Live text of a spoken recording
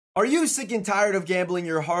Are you sick and tired of gambling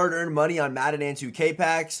your hard-earned money on Madden and 2K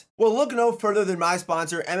packs? Well, look no further than my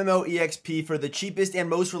sponsor, MMOEXP, for the cheapest and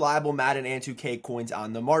most reliable Madden and 2K coins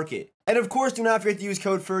on the market. And of course, do not forget to use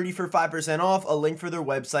code Ferdy for 5% off. A link for their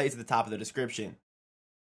website is at the top of the description.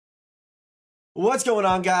 What's going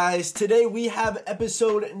on, guys? Today we have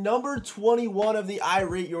episode number 21 of the I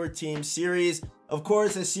Rate Your Team series. Of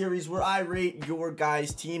course, a series where I rate your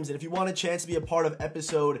guys' teams. And if you want a chance to be a part of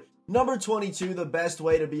episode number 22, the best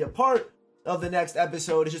way to be a part of the next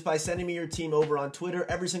episode is just by sending me your team over on Twitter.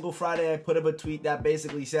 Every single Friday, I put up a tweet that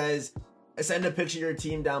basically says, send a picture of your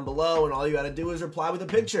team down below, and all you got to do is reply with a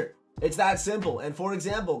picture. It's that simple. And for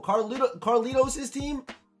example, Carlitos' team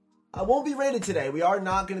won't be rated today. We are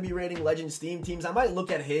not going to be rating Legends Steam teams. I might look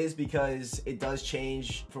at his because it does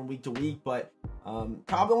change from week to week, but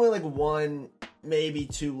probably only like one, maybe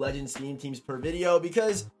two Legends Steam teams per video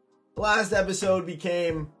because the last episode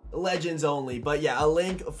became Legends only. But yeah, a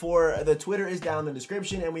link for the Twitter is down in the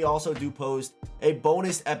description, and we also do post a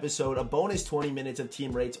bonus episode, a bonus 20 minutes of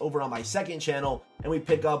team rates over on my second channel, and we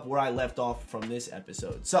pick up where I left off from this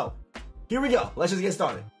episode. So here we go. Let's just get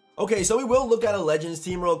started. Okay, so we will look at a Legends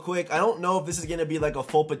team real quick. I don't know if this is going to be like a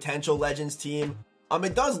full potential Legends team.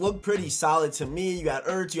 It does look pretty solid to me. You got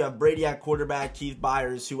Ertz, you have Brady at quarterback, Keith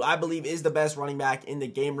Byers, who I believe is the best running back in the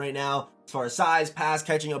game right now. As far as size, pass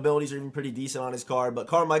catching abilities are even pretty decent on his card. But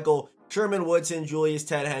Carmichael, Sherman Woodson, Julius,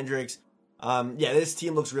 Ted Hendricks. Yeah, this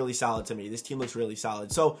team looks really solid to me. This team looks really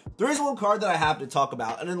solid. So there is one card that I have to talk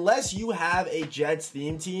about. And unless you have a Jets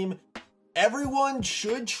theme team, everyone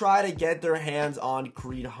should try to get their hands on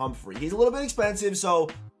Creed Humphrey. He's a little bit expensive, so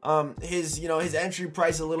his entry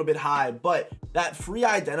price is a little bit high, but that free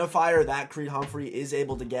identifier that Creed Humphrey is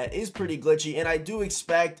able to get is pretty glitchy, and I do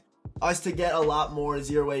expect us to get a lot more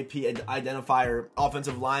 0 AP identifier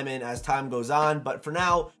offensive linemen as time goes on. But for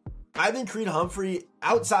now, I think Creed Humphrey,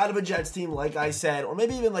 outside of a Jets team, like I said, or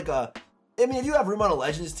maybe even like if you have room on a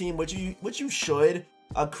Legends team, which you should,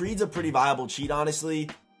 Creed's a pretty viable cheat, honestly.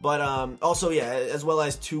 But also, yeah, as well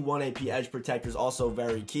as 2 1 AP edge protectors, also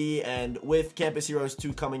very key. And with Campus Heroes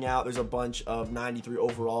 2 coming out, there's a bunch of 93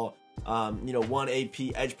 overall, 1 AP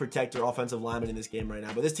edge protector offensive lineman in this game right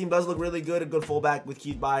now. But this team does look really good, a good fullback with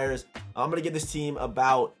Keith Byers. I'm going to give this team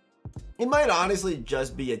about, it might honestly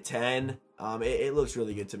just be a 10. It looks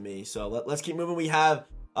really good to me. So let's keep moving. We have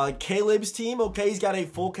Caleb's team. Okay, he's got a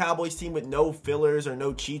full Cowboys team with no fillers or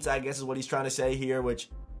no cheats, I guess is what he's trying to say here, which,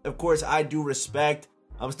 of course, I do respect.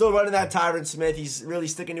 I'm still running that Tyron Smith. He's really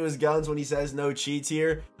sticking to his guns when he says no cheats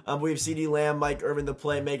here. We have CeeDee Lamb, Mike Irvin, the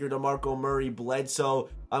playmaker, DeMarco Murray, Bledsoe,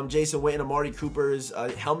 Jason Witten, Amari Cooper's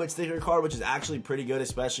helmet sticker card, which is actually pretty good,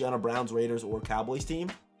 especially on a Browns, Raiders, or Cowboys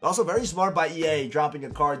team. Also, very smart by EA, dropping a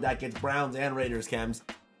card that gets Browns and Raiders chems.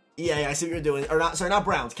 EA, I see what you're doing. Or not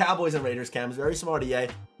Browns, Cowboys and Raiders chems. Very smart, EA.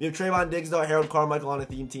 You have Trayvon Diggs, though, Harold Carmichael on a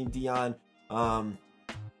theme team, Dion.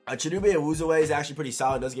 Chidobe Awuzie is actually pretty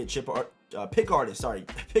solid. Does get pick artist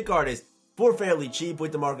for fairly cheap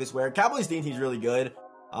with DeMarcus Ware. Cowboys theme team's really good.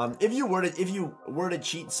 If you were to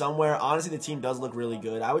cheat somewhere, honestly, the team does look really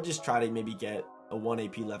good. I would just try to maybe get a 1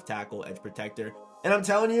 AP left tackle edge protector. And I'm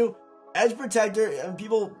telling you, edge protector,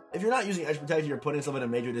 people, if you're not using edge protector, you're putting yourself at a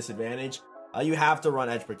major disadvantage. You have to run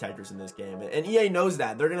edge protectors in this game, and EA knows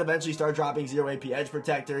that. They're gonna eventually start dropping 0 AP edge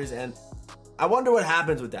protectors, and I wonder what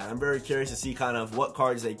happens with that. I'm very curious to see kind of what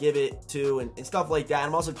cards they give it to and stuff like that.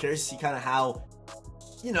 I'm also curious to see kind of how,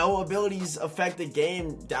 abilities affect the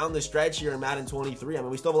game down the stretch here in Madden 23. I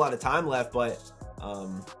mean, we still have a lot of time left, but I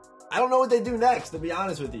don't know what they do next, to be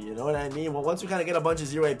honest with you. You know what I mean? Well, once we kind of get a bunch of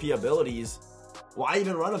 0 AP abilities, why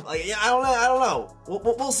even run them? Like, yeah, I don't know.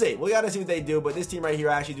 We'll see. We got to see what they do, but this team right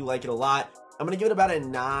here, I actually do like it a lot. I'm going to give it about a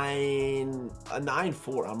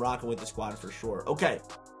 9-4. I'm rocking with the squad for sure. Okay.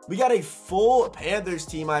 We got a full Panthers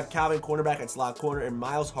team. I have Calvin cornerback at slot corner, and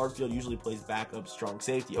Miles Hartfield usually plays backup strong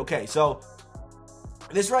safety. Okay, so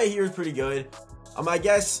this right here is pretty good. I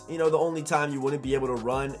guess, the only time you wouldn't be able to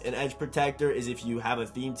run an edge protector is if you have a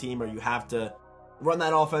theme team or you have to run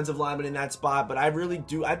that offensive lineman in that spot. But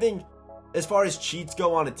I think as far as cheats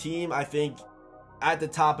go on a team, I think at the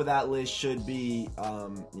top of that list should be,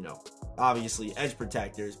 obviously edge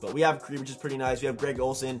protectors. But we have Creed, which is pretty nice. We have Greg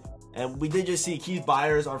Olsen. And we did just see Keith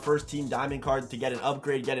Byers, our first team diamond card, to get an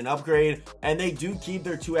upgrade. And they do keep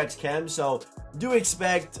their 2x chem, so do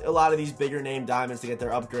expect a lot of these bigger name diamonds to get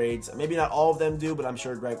their upgrades. Maybe not all of them do, but I'm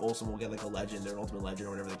sure Greg Olsen will get like a legend or an ultimate legend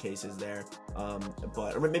or whatever the case is there. Or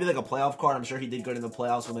maybe like a playoff card. I'm sure he did good in the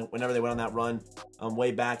playoffs whenever they went on that run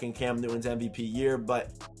way back in Cam Newton's MVP year.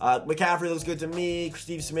 But McCaffrey looks good to me.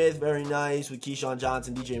 Steve Smith, very nice. With Keyshawn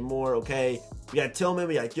Johnson, DJ Moore, okay. We got Tillman,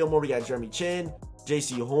 we got Gilmore, we got Jeremy Chin.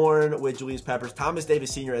 J.C. Horn with Julius Peppers, Thomas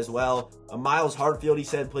Davis Sr. as well. Miles Hartfield, he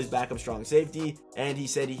said, plays backup strong safety, and he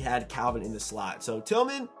said he had Calvin in the slot. So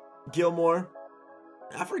Tillman, Gilmore.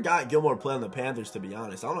 I forgot Gilmore played on the Panthers, to be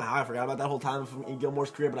honest. I don't know how I forgot about that whole time in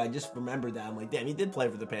Gilmore's career, but I just remembered that. I'm like, damn, he did play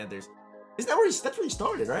for the Panthers. Isn't that that's where he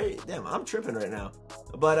started, right? Damn, I'm tripping right now.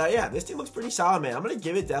 But yeah, this team looks pretty solid, man. I'm going to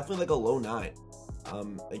give it definitely like a low 9.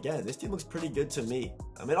 Again, this team looks pretty good to me.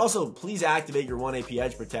 I mean, also, please activate your 1 AP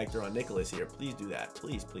edge protector on Nicholas here. Please do that.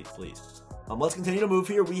 Please, please, please. Let's continue to move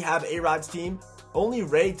here. We have A-Rod's team. Only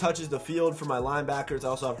Ray touches the field for my linebackers. I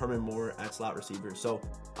also have Herman Moore at slot receiver. So,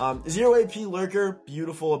 0 AP lurker,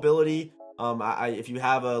 beautiful ability. If you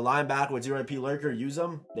have a linebacker with 0 AP lurker, use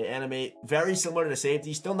them. They animate very similar to the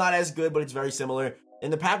safety. Still not as good, but it's very similar.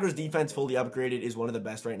 And the Packers defense fully upgraded is one of the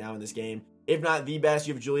best right now in this game. If not the best,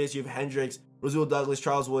 you have Julius, you have Hendricks, Rasul Douglas,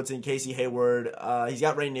 Charles Woodson, Casey Hayward. He's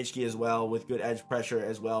got Ray Nitschke as well with good edge pressure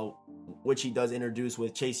as well, which he does introduce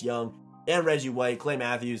with Chase Young and Reggie White, Clay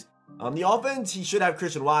Matthews. The offense, he should have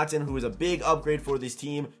Christian Watson, who is a big upgrade for this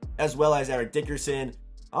team, as well as Eric Dickerson.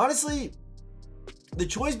 Honestly, the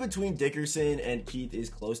choice between Dickerson and Keith is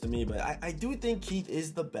close to me, but I do think Keith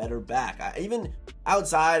is the better back. Even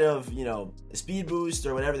outside of, you know, speed boost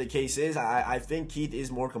or whatever the case is, I think Keith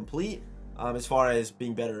is more complete as far as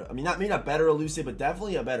being better. I mean, maybe not better elusive, but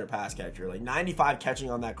definitely a better pass catcher. Like 95 catching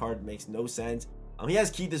on that card makes no sense. He has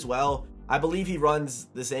Keith as well. I believe he runs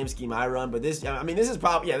the same scheme I run, but this is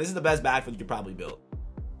probably, yeah, this is the best backfield you could probably build.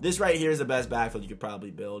 This right here is the best backfield you could probably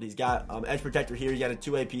build. He's got edge protector here. He's got a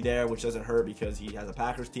 2 AP there, which doesn't hurt because he has a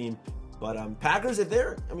Packers team. But Packers, if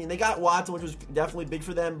they're, I mean, they got Watson, which was definitely big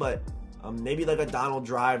for them, but maybe like a Donald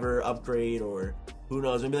Driver upgrade, or who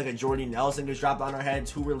knows, maybe like a Jordy Nelson just dropped on our heads.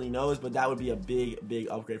 Who really knows? But that would be a big, big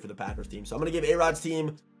upgrade for the Packers team. So I'm going to give A-Rod's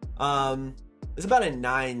team, it's about a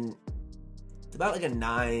 9, it's about like a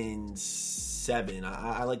 9-7.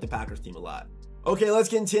 I like the Packers team a lot. Okay, let's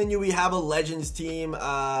continue. We have a Legends team.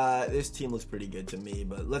 This team looks pretty good to me,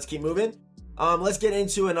 but let's keep moving. Let's get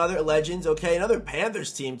into another Legends. Okay, another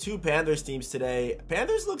Panthers team. 2 Panthers teams today.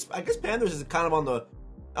 Panthers looks, I guess Panthers is kind of on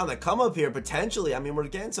the come up here potentially. I mean, we're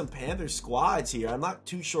getting some Panthers squads here. I'm not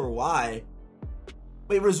too sure why.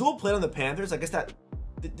 Wait, Rasul played on the Panthers? I guess that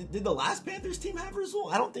did the last Panthers team have Rasul?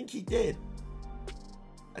 I don't think he did.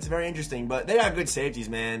 That's very interesting, but they got good safeties,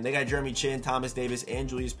 man. They got Jeremy Chin, Thomas Davis, and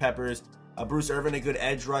Julius Peppers. Bruce Irvin, a good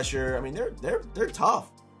edge rusher. I mean, they're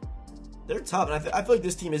tough. They're tough, and I feel like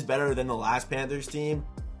this team is better than the last Panthers team.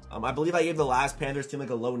 I believe I gave the last Panthers team like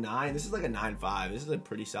a low 9. This is like a 9.5. This is a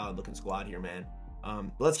pretty solid looking squad here, man.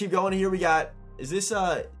 Let's keep going here. We got, is this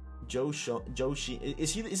Joe Sheen?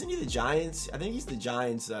 Isn't he the Giants? I think he's the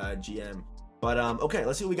Giants GM. But okay,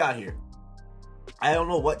 let's see what we got here. I don't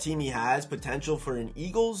know what team he has. Potential for an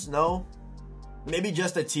Eagles? No. Maybe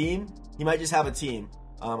just a team. He might just have a team.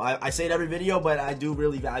 I say it every video, but I do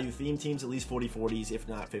really value theme teams, at least 40-40s, if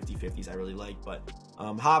not 50-50s I really like. But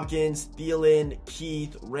Hopkins, Thielen,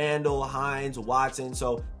 Keith, Randall, Hines, Watson.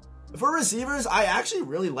 So for receivers, I actually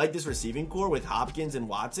really like this receiving core with Hopkins and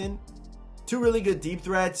Watson. 2 really good deep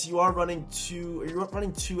threats. You are running 2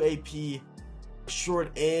 AP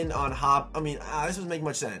short in on Hop. I mean, this doesn't make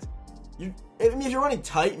much sense. If you're running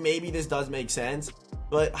tight, maybe this does make sense.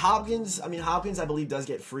 But Hopkins, I believe does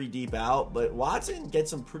get free deep out, but Watson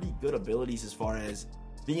gets some pretty good abilities as far as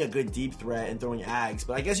being a good deep threat and throwing ags.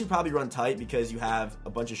 But I guess you probably run tight because you have a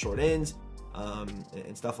bunch of short ends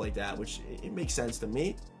and stuff like that, which it makes sense to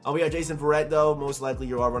me. We got Jason Verrett though. Most likely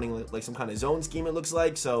you are running like some kind of zone scheme, it looks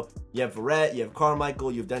like. So you have Verrett, you have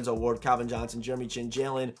Carmichael, you have Denzel Ward, Calvin Johnson, Jeremy Chin,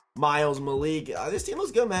 Jalen, Miles, Malik. This team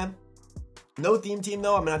looks good, man. No theme team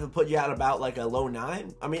though. I'm gonna have to put you at about like a low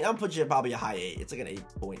 9. I mean, I'll put you at probably a high 8. It's like an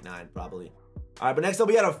 8.9 probably. All right, but next up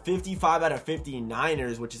we got a 55 out of 50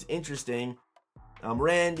 Niners, which is interesting.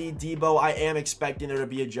 Randy, Debo. I am expecting there to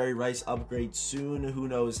be a Jerry Rice upgrade soon. Who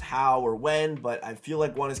knows how or when, but I feel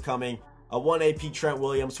like one is coming. A 1 AP Trent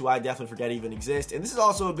Williams, who I definitely forget even exists. And this is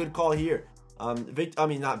also a good call here.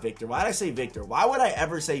 Not Victor. Why did I say Victor? Why would I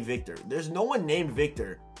ever say Victor? There's no one named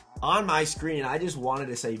Victor on my screen. I just wanted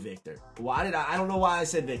to say Victor. I don't know why I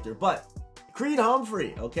said Victor, but Creed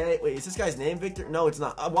Humphrey. Okay. Wait, is this guy's name Victor? No, it's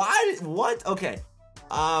not. What? Okay.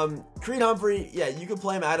 Creed Humphrey. Yeah, you can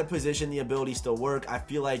play him out of position. The abilities still work. I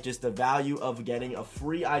feel like just the value of getting a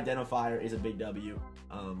free identifier is a big W.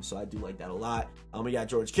 So I do like that a lot. We got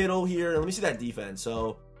George Kittle here. Let me see that defense.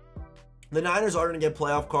 So the Niners are going to get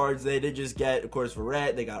playoff cards. They did just get, of course,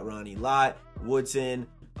 Verrett. They got Ronnie Lott, Woodson.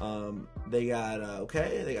 They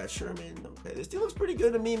got Sherman. Okay, this team looks pretty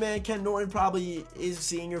good to me, man. Ken Norton probably is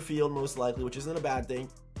seeing your field most likely, which isn't a bad thing.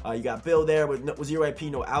 You got Bill there with 0 AP,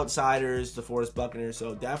 no outsiders, DeForest Buckner.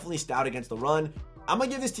 So definitely stout against the run. I'm gonna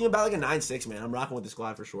give this team about like a 9-6, man. I'm rocking with the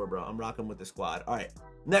squad for sure, bro. I'm rocking with the squad. All right.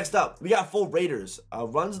 Next up, we got full Raiders.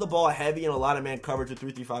 Runs the ball heavy in a lot of man coverage with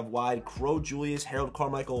 3-3-5 wide. Crow Julius, Harold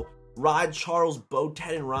Carmichael, Rod Charles, Bo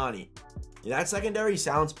Ted, and Ronnie. Yeah, that secondary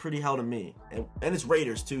sounds pretty hell to me. And it's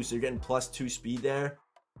Raiders too, so you're getting +2 speed there.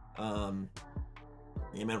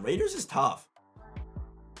 Yeah, man, Raiders is tough.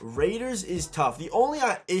 Raiders is tough. The only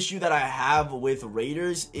issue that I have with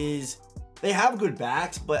Raiders is they have good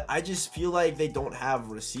backs, but I just feel like they don't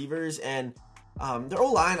have receivers, and their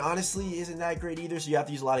O-line honestly isn't that great either, so you have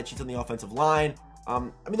to use a lot of cheats on the offensive line. I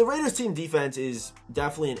mean, the Raiders team defense is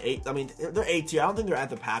definitely an 8. I mean, they're 8 tier. I don't think they're at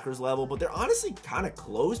the Packers level, but they're honestly kind of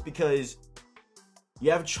close because you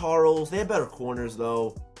have Charles. They have better corners,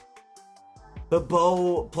 though. But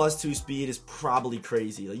Bo +2 speed is probably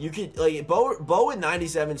crazy. Like, you could, like, Bo at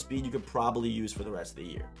 97 speed, you could probably use for the rest of the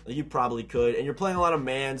year. Like, you probably could, and you're playing a lot of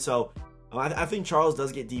man, so I think Charles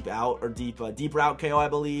does get deep out, or deep route KO, I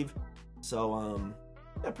believe. So,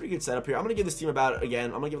 yeah, pretty good setup here. I'm going to give this team about, again,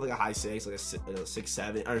 I'm going to give it like a high 6, like a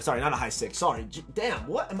 6-7. Or, sorry, not a high 6. Sorry. Damn,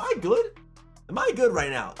 what? Am I good? Am I good right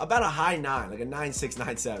now? About a high 9, like a 9-6,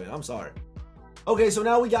 9-7. I'm sorry. Okay, so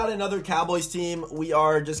now we got another Cowboys team. We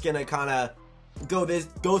are just going to kind of go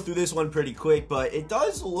through this one pretty quick, but it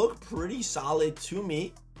does look pretty solid to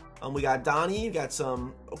me. We got Donnie, we got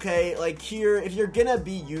some, okay, like here, if you're gonna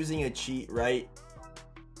be using a cheat, right,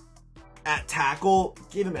 at tackle,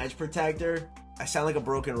 give him edge protector. I sound like a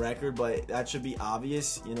broken record, but that should be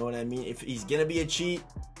obvious, you know what I mean? If he's gonna be a cheat,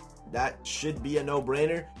 that should be a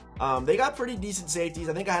no-brainer. They got pretty decent safeties.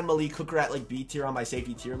 I think I had Malik Hooker at like B tier on my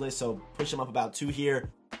safety tier list, so push him up about 2 here.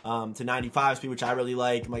 To 95 speed, which I really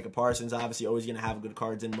like. Micah Parsons, obviously, always going to have good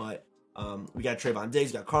cards in, but we got Trayvon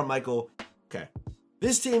Diggs, we got Carmichael. Okay.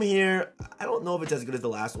 This team here, I don't know if it's as good as the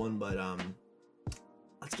last one, but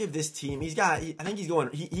let's give this team, I think he's going,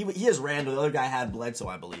 he has Randall, the other guy had Bledsoe,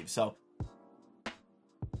 I believe, so.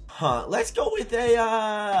 Let's go with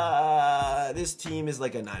this team is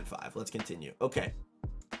like a 9-5. Let's continue. Okay.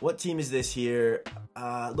 What team is this here?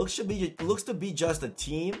 Looks to be just a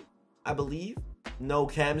team, I believe. No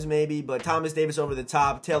chems maybe, but Thomas Davis over the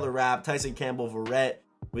top, Taylor Rapp, Tyson Campbell, Verrett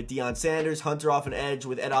with Deion Sanders, Hunter off an edge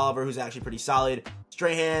with Ed Oliver, who's actually pretty solid.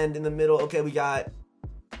 Strahan in the middle. Okay, we got,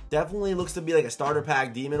 definitely looks to be like a starter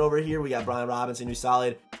pack demon over here. We got Brian Robinson, who's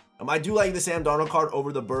solid. I do like the Sam Darnold card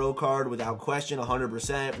over the Burrow card without question,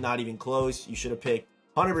 100%, not even close. You should have picked,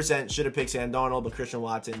 100% should have picked Sam Darnold, but Christian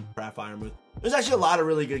Watson, Pratt Firemouth. There's actually a lot of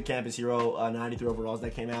really good Campus Hero 93 overalls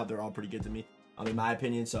that came out. They're all pretty good to me, in my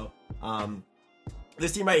opinion. So,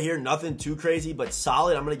 this team right here, nothing too crazy, but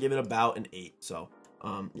solid. I'm going to give it about an 8. So,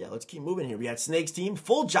 yeah, let's keep moving here. We got Snake's team,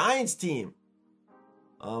 full Giants team.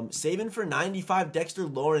 Saving for 95, Dexter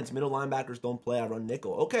Lawrence. Middle linebackers don't play. I run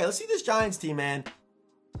nickel. Okay, let's see this Giants team, man.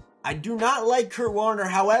 I do not like Kurt Warner.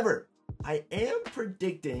 However, I am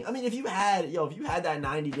predicting. I mean, if you had that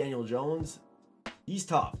 90 Daniel Jones, he's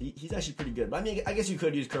tough. He's actually pretty good. But I mean, I guess you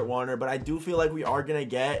could use Kurt Warner, but I do feel like we are going to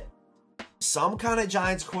get some kind of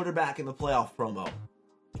Giants quarterback in the playoff promo.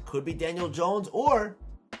 It could be Daniel Jones or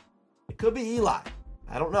it could be Eli.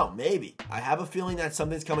 I don't know. Maybe. I have a feeling that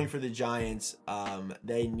something's coming for the Giants.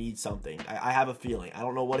 They need something. I have a feeling. I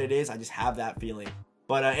don't know what it is. I just have that feeling.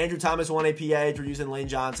 But Andrew Thomas won a PH. We're using Lane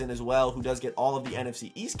Johnson as well, who does get all of the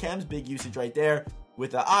NFC East chems. Big usage right there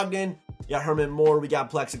with Ogden. We got Herman Moore. We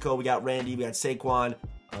got Plexico. We got Randy. We got Saquon.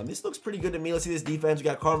 This looks pretty good to me. Let's see this defense. We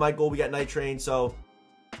got Carmichael. We got Night Train. So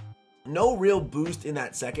no real boost in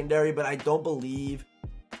that secondary, but I don't believe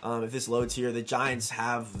if this loads here, the Giants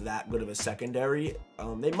have that good of a secondary.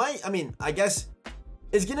 They might, I mean, I guess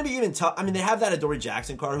it's going to be even tough. I mean, they have that Adoree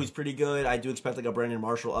Jackson card, who's pretty good. I do expect like a Brandon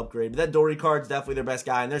Marshall upgrade, but that Dory card's definitely their best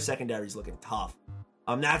guy, and their secondary is looking tough.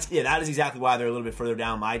 That is exactly why they're a little bit further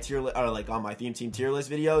down my tier or like on my theme team tier list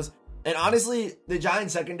videos. And honestly, the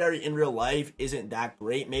Giants secondary in real life isn't that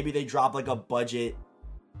great. Maybe they drop like a budget,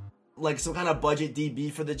 like some kind of budget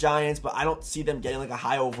DB for the Giants, but I don't see them getting like a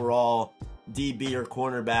high overall DB or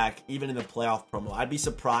cornerback even in the playoff promo. I'd be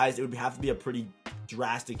surprised. It would have to be a pretty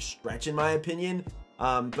drastic stretch in my opinion.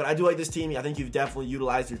 But I do like this team. I think you've definitely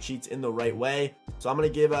utilized your cheats in the right way. So I'm going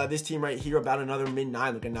to give this team right here about another mid-9,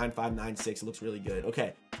 like a 9-5, 9-6. It looks really good.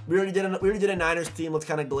 Okay, we already did a Niners team. Let's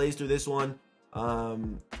kind of glaze through this one.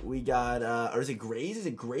 We got or is it Graze? Is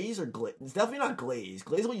it Graze or Glaze? It's definitely not Glaze.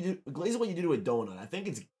 Glaze is what you do. Glaze is what you do to a donut. I think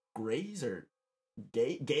it's Graze or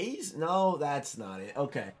Gaze. No, that's not it.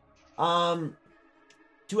 Okay.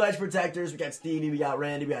 2 edge protectors. We got Stevie. We got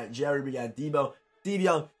Randy. We got Jerry. We got Debo. Steve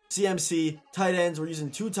Young. CMC. Tight ends. We're using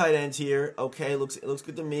 2 tight ends here. Okay, it looks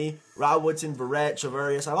good to me. Rod Woodson, Verrett,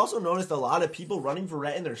 Chavarius. I've also noticed a lot of people running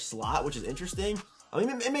Verrett in their slot, which is interesting. I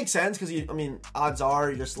mean, it makes sense because odds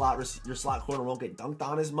are your slot corner won't get dunked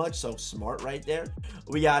on as much. So smart right there.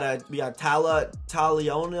 We got Taliona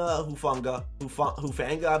Hufanga.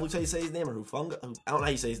 I believe how you say his name, or Hufanga. I don't know how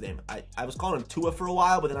you say his name. I was calling him Tua for a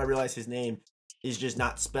while, but then I realized his name is just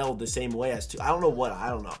not spelled the same way as Tua. I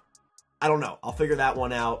don't know. I'll figure that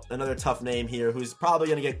one out. Another tough name here, who's probably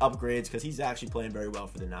gonna get upgrades because he's actually playing very well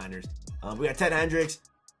for the Niners. We got Ted Hendricks.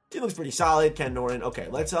 He looks pretty solid. Ken Norton. Okay,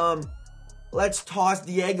 let's toss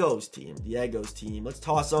Diego's team. Let's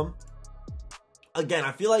toss them. Again,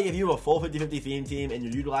 I feel like if you have a full 50-50 theme team and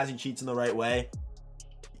you're utilizing cheats in the right way,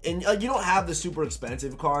 and you don't have the super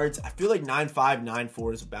expensive cards, I feel like 9-5,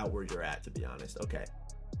 9-4 is about where you're at, to be honest. Okay.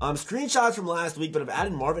 Screenshots from last week, but I've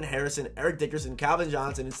added Marvin Harrison, Eric Dickerson, Calvin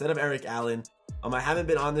Johnson instead of Eric Allen. I haven't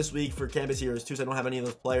been on this week for Campus Heroes 2, so I don't have any of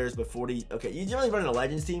those players, but 40. Okay, you generally running a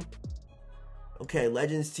Legends team. Okay,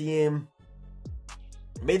 Legends team.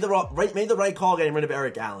 Made the right call getting rid of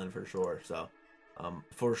Eric Allen for sure. So,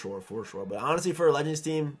 for sure. But honestly, for a Legends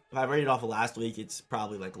team, if I rated off of last week, it's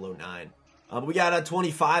probably like low 9. We got a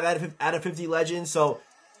 25 out of 50 Legends. So,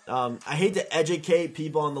 I hate to educate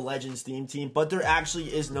people on the Legends theme team, but there actually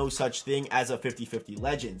is no such thing as a 50-50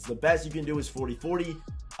 Legends. The best you can do is 40-40,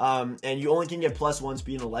 and you only can get +1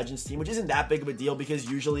 speed in a Legends team, which isn't that big of a deal because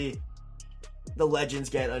usually the Legends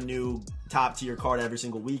get a new top tier card every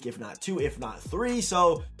single week, if not 2, if not 3.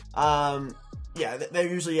 So, yeah, they're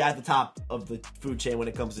usually at the top of the food chain when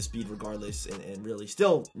it comes to speed regardless, and really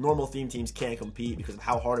still normal theme teams can't compete because of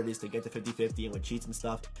how hard it is to get to 50-50 and with cheats and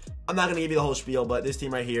stuff. I'm not going to give you the whole spiel, but this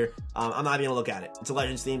team right here, I'm not even going to look at it. It's a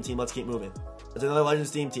Legends theme team. Let's keep moving. It's another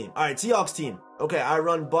Legends team. All right, Seahawks team. Okay, I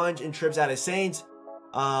run bunch and trips out of Saints.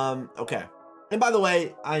 Okay. And by the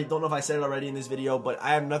way, I don't know if I said it already in this video, but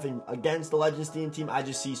I have nothing against the Legends team. I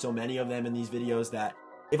just see so many of them in these videos that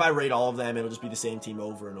if I rate all of them, it'll just be the same team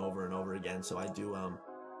over and over and over again. So I do,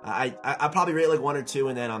 I probably rate like 1 or 2,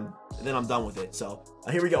 and then I'm done with it. So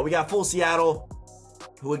here we go. We got full Seattle,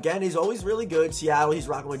 who again is always really good. Seattle, he's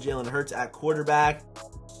rocking with Jalen Hurts at quarterback.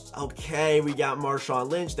 Okay, we got Marshawn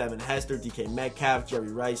Lynch, Devin Hester, DK Metcalf,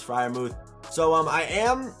 Jerry Rice, Freiermuth. So I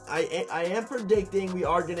am predicting we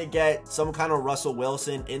are gonna get some kind of Russell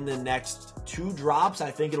Wilson in the next 2 drops.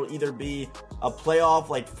 I think it'll either be a playoff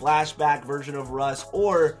like flashback version of Russ,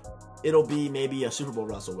 or it'll be maybe a Super Bowl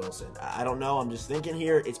Russell Wilson. I don't know. I'm just thinking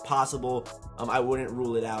here. It's possible. I wouldn't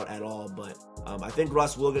rule it out at all, but I think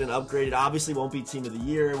Russ will get an upgrade. It obviously won't be team of the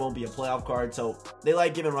year. It won't be a playoff card. So they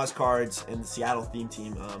like giving Russ cards, and the Seattle theme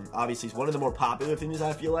team obviously is one of the more popular themes,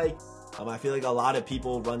 I feel like. I feel like a lot of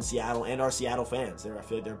people run Seattle and are Seattle fans. I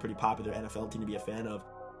feel like they're a pretty popular NFL team to be a fan of.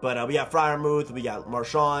 But we got Freiermuth, we got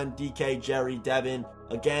Marshawn, DK, Jerry, Devin.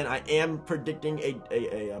 Again, I am predicting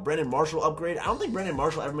a Brandon Marshall upgrade. I don't think Brandon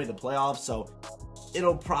Marshall ever made the playoffs, so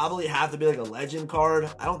it'll probably have to be like a legend card.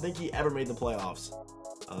 I don't think he ever made the playoffs.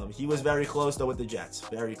 He was very close, though, with the Jets.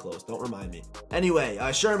 Very close. Don't remind me. Anyway,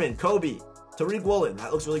 Sherman, Kobe, Tariq Woolen.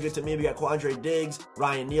 That looks really good to me. We got Quandre Diggs,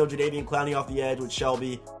 Ryan Neal, Jadeveon Clowney off the edge with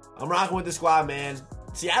Shelby. I'm rocking with the squad, man.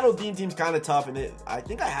 Seattle team's kind of tough, and I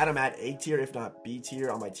think I had them at A tier, if not B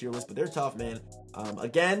tier, on my tier list, but they're tough, man.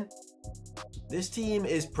 Again, this team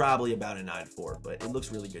is probably about a 9-4, but it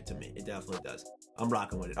looks really good to me. It definitely does. I'm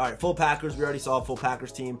rocking with it. All right, full Packers. We already saw a full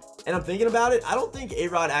Packers team, and I'm thinking about it. I don't think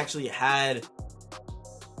A-Rod actually had...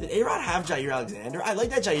 Did A-Rod have Jair Alexander? I like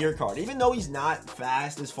that Jair card, even though he's not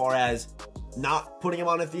fast as far as not putting him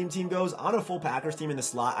on a theme team goes. On a full Packers team in the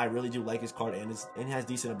slot, I really do like his card, and has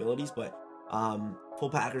decent abilities, but full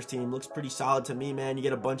Packers team looks pretty solid to me, man. You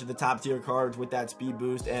get a bunch of the top tier cards with that speed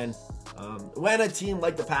boost, and when a team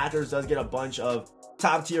like the Packers does get a bunch of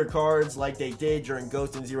top tier cards like they did during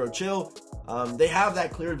Ghost and Zero Chill, they have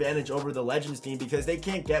that clear advantage over the Legends team because they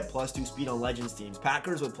can't get +2 speed on Legends teams.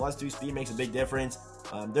 Packers with +2 speed makes a big difference.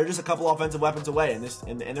 They're just a couple offensive weapons away, and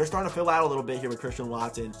they're starting to fill out a little bit here with Christian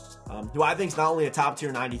Watson, who I think is not only a top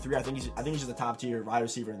tier 93. I think he's just a top tier wide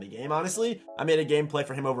receiver in the game. Honestly, I made a gameplay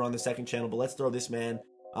for him over on the second channel, but let's throw this man.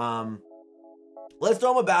 Let's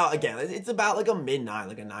throw him about, again, it's about like a mid-9,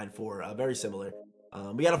 like a 9-4, very similar.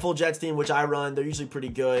 We got a full Jets team, which I run. They're usually pretty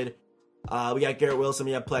good. We got Garrett Wilson.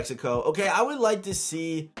 We have Plexico. Okay, I would like to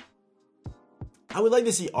see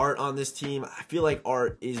Art on this team. I feel like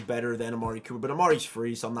Art is better than Amari Cooper, but Amari's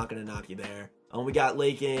free, so I'm not going to knock you there. We got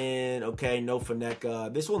Lakin. Okay, no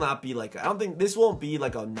Faneka. This will not be like, I don't think, this won't be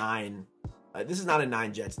like a 9. This is not a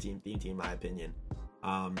 9 Jets theme in my opinion.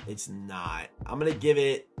 It's not. I'm going to give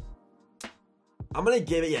it,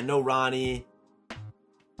 yeah, no Ronnie.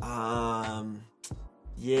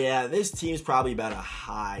 Yeah, this team's probably about a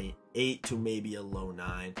high 8 to maybe a low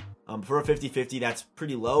 9. For a 50-50, that's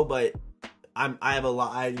pretty low, but I have a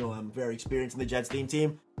lot. I'm very experienced in the Jets theme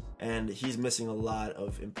team, and he's missing a lot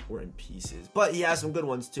of important pieces. But he has some good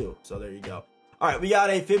ones too. So there you go. All right, we got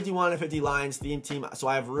a 51-50 Lions theme team, so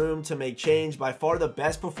I have room to make change. By far the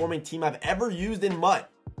best performing team I've ever used in MUT.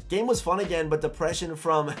 Game was fun again, but depression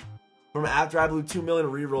from after I blew 2 million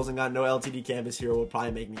rerolls and got no LTD Canvas Hero will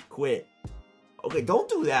probably make me quit. Okay, don't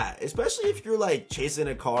do that, especially if you're like chasing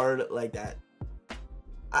a card like that.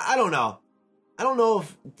 I don't know. I don't know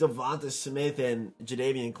if Devonta Smith and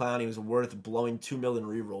Jadeveon Clowney was worth blowing 2 million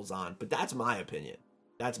rerolls on, but that's my opinion.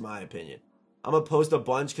 That's my opinion. I'm going to post a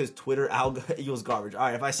bunch because Twitter equals garbage. All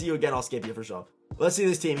right, if I see you again, I'll skip you for sure. Let's see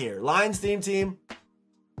this team here. Lions theme team.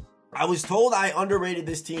 I was told I underrated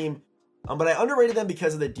this team, but I underrated them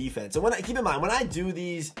because of the defense. And keep in mind, when I do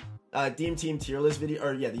these theme team tier list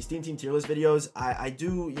these theme team tier list videos, I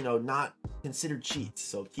do, not consider cheats.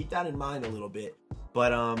 So keep that in mind a little bit.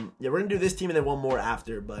 But, yeah, we're going to do this team and then one more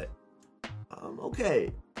after. But,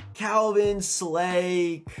 okay. Calvin,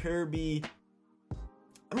 Slay, Kirby.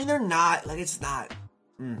 I mean, they're not, it's not.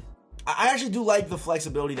 I actually do like the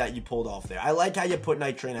flexibility that you pulled off there. I like how you put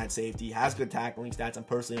Night Train at safety. Has good tackling stats. I'm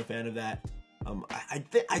personally a fan of that.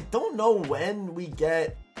 I don't know when we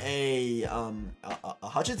get a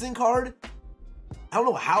Hutchinson card. I don't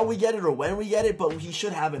know how we get it or when we get it, but he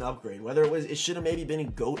should have an upgrade. Whether it should have maybe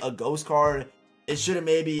been a ghost card.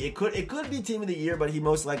 It could be team of the year, but he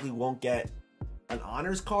most likely won't get an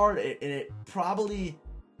honors card. And it probably,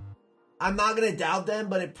 I'm not going to doubt them,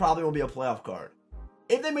 but it probably won't be a playoff card.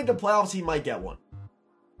 If they make the playoffs, he might get one.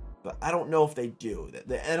 But I don't know if they do.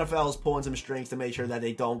 The NFL is pulling some strings to make sure that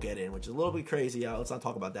they don't get in, which is a little bit crazy. Let's not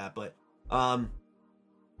talk about that. But are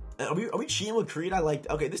we cheating with Creed?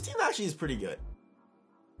 Okay, this team actually is pretty good.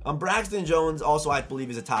 Braxton Jones also, I believe,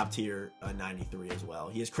 is a top tier 93 as well.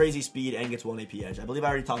 He has crazy speed and gets 1 AP edge. I believe I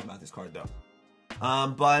already talked about this card, though.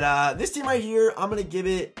 But this team right here, I'm going to give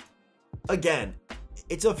it, again,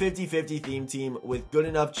 it's a 50-50 theme team with good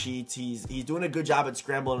enough cheats. He's doing a good job at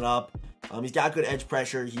scrambling it up. He's got good edge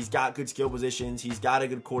pressure. He's got good skill positions. He's got a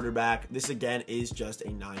good quarterback. This, again, is just a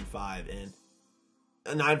 9.5. And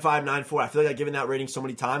a 9.5, 9.4. I feel like I've given that rating so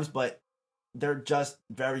many times, but they're just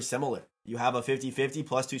very similar. You have a 50-50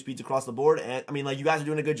 plus 2 speeds across the board. And, I mean, you guys are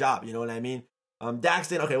doing a good job. You know what I mean?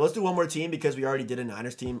 Daxton, okay, let's do one more team because we already did a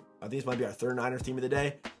Niners team. I think this might be our third Niners team of the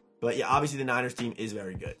day. But, yeah, obviously the Niners team is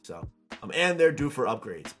very good. So, and they're due for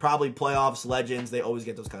upgrades. Probably playoffs, legends. They always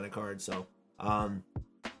get those kind of cards. So,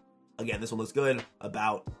 again, this one looks good.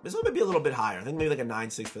 This one might be a little bit higher. I think maybe like a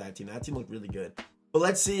 9.6 for that team. That team looked really good. But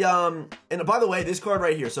let's see. And by the way, this card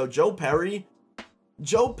right here. So, Joe Perry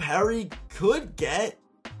could get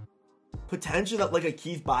potentially like a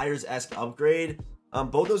Keith Byers-esque upgrade.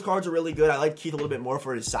 Both those cards are really good. I like Keith a little bit more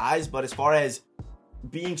for his size, but as far as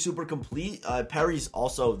being super complete, Perry's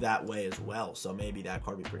also that way as well. So maybe that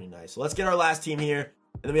card would be pretty nice. So let's get our last team here.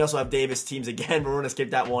 And then we also have Davis teams again, but we're going to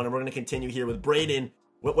skip that one. And we're going to continue here with Braden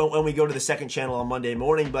when we go to the second channel on Monday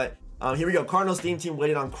morning. But here we go. Cardinals theme team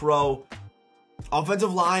waited on Crow.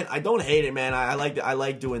 Offensive line, I don't hate it, man. I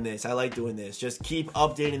like doing this. I like doing this. Just keep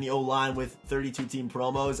updating the O-line with 32 team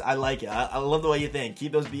promos. I like it. I love the way you think.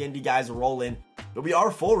 Keep those BND guys rolling. But we are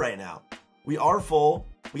full right now. We are full.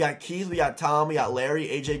 We got Keith, we got Tom, we got Larry,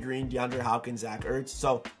 AJ Green, DeAndre Hopkins, Zach Ertz.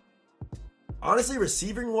 So, honestly,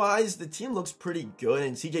 receiving-wise, the team looks pretty good.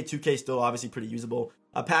 And CJ2K still obviously pretty usable.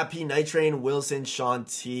 Pat P, Night Train, Wilson, Sean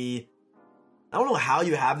T. I don't know how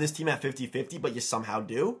you have this team at 50-50, but you somehow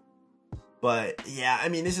do. But, yeah, I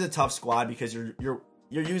mean, this is a tough squad because you're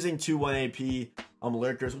using 2-1 AP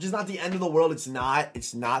lurkers, which is not the end of the world. It's not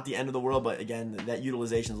the end of the world, but again, that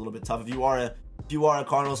utilization is a little bit tough. If you are a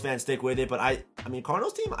Cardinals fan, stick with it. But I mean,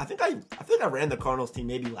 Cardinals team, I feel like I ran the Cardinals team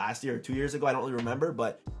maybe last year or 2 years ago. I don't really remember,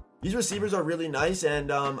 but these receivers are really nice,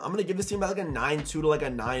 and I'm gonna give this team about like a 9.2 to like a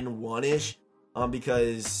 9.1 ish,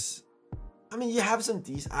 because I mean you have some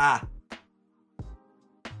decent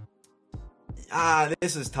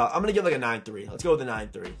this is tough. I'm gonna give like a 9.3. Let's go with a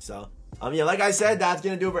 9.3. So. Yeah, like I said, that's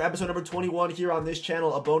going to do it for episode number 21 here on this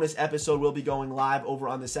channel. A bonus episode will be going live over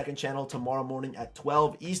on the second channel tomorrow morning at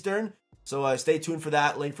 12 Eastern. So stay tuned for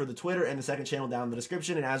that. Link for the Twitter and the second channel down in the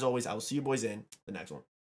description. And as always, I will see you boys in the next one.